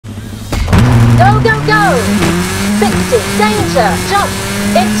hold, 60, danger, jump,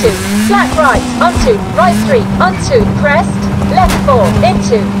 into, flat right, onto, right 3, onto, crest, left 4,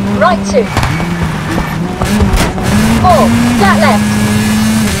 into, right 2, 4, flat left,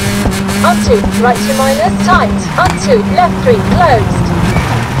 onto, right 2 minus, tight, onto, left 3, closed,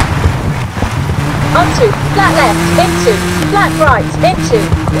 onto, flat left, into, flat right, into,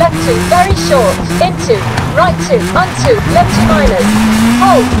 left 2, very short, into, right 2, onto, left 2 minus,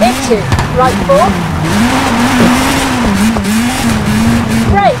 hold, into, right 4,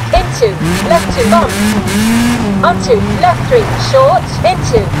 brake, into, left 2, bump, onto, left 3, short,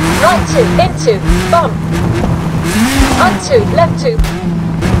 into, right 2, into, bump, onto, left 2,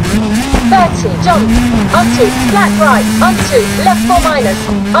 30, jump, onto, flat right, onto, left 4 minus,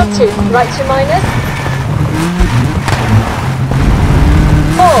 onto, right 2 minus,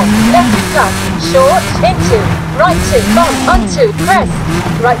 4, left plus, short, into, right 2, bump, onto, crest,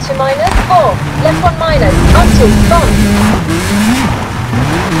 right 2 minus, 4, left 1 minus, onto, bump,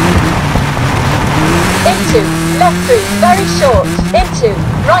 into, left 3, very short, into,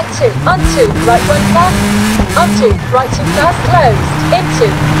 right 2, onto, right 1 plus, onto, right 2 plus, closed, into,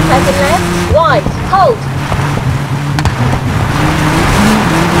 second left, wide, hold,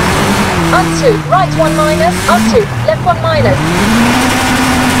 onto, right 1 minus, onto, left 1 minus,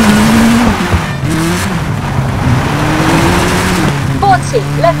 40,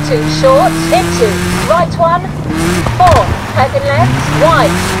 left 2, short, into, right 1, 4, second left,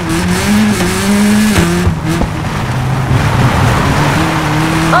 wide,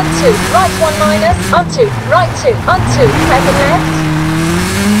 onto, right 1 minus, onto, right 2, onto, second left,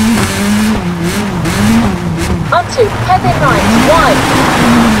 onto, heading right, wide,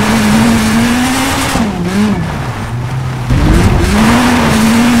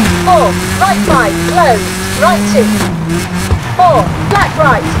 4, right 5, closed, right 2, 4, flat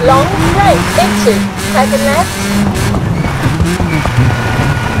right, long, brake, into, second left,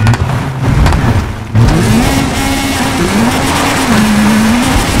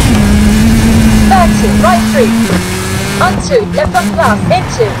 30, right 3, onto, left 1 plus,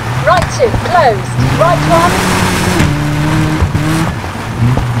 into, right 2, closed, right 1,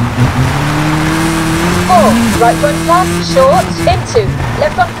 4, right 1 plus, short, into,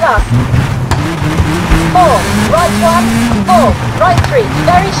 left 1 plus, 4, right 1, 4, right 3,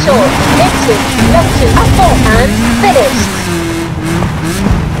 very short, into, left 2, up 4, and finished.